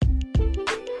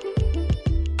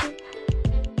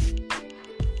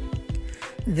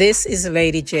This is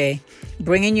Lady J,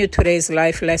 bringing you today's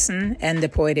life lesson and the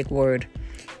poetic word.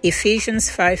 Ephesians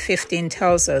 5:15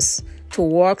 tells us to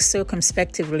walk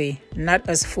circumspectively, not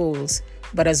as fools,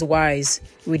 but as wise,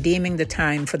 redeeming the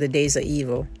time, for the days are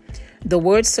evil. The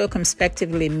word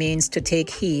circumspectively means to take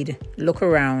heed, look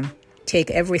around,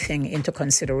 take everything into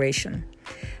consideration.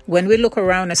 When we look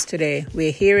around us today,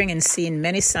 we're hearing and seeing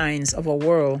many signs of a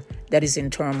world that is in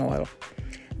turmoil.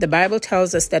 The Bible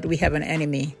tells us that we have an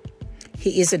enemy.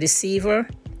 He is a deceiver,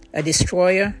 a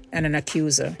destroyer, and an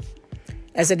accuser.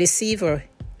 As a deceiver,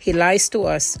 he lies to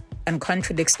us and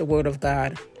contradicts the word of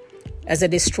God. As a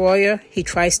destroyer, he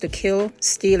tries to kill,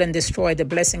 steal, and destroy the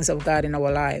blessings of God in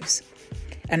our lives.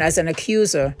 And as an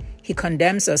accuser, he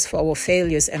condemns us for our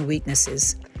failures and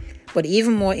weaknesses. But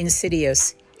even more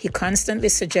insidious, he constantly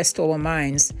suggests to our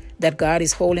minds that God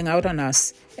is holding out on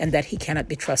us and that he cannot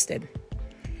be trusted.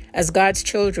 As God's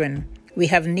children, we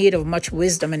have need of much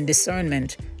wisdom and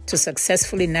discernment to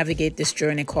successfully navigate this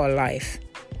journey called life.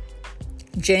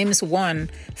 James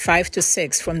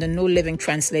 1:5-6 from the New Living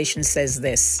Translation says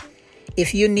this: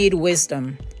 "If you need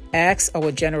wisdom, ask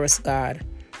our generous God,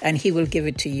 and he will give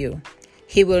it to you.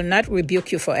 He will not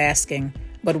rebuke you for asking,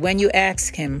 but when you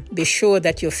ask him, be sure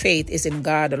that your faith is in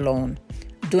God alone.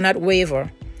 Do not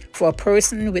waver, for a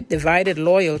person with divided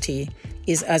loyalty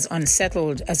is as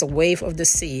unsettled as a wave of the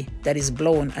sea that is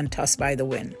blown and tossed by the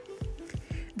wind."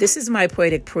 This is my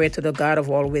poetic prayer to the God of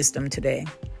all wisdom today.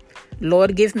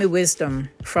 Lord, give me wisdom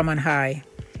from on high,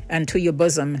 and to your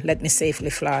bosom let me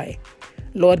safely fly.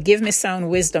 Lord, give me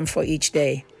sound wisdom for each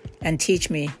day, and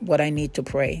teach me what I need to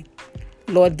pray.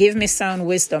 Lord, give me sound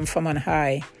wisdom from on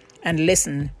high, and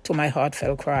listen to my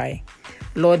heartfelt cry.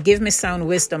 Lord, give me sound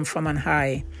wisdom from on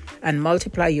high, and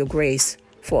multiply your grace,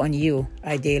 for on you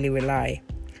I daily rely.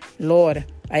 Lord,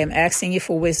 I am asking you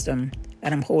for wisdom,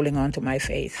 and I'm holding on to my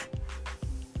faith.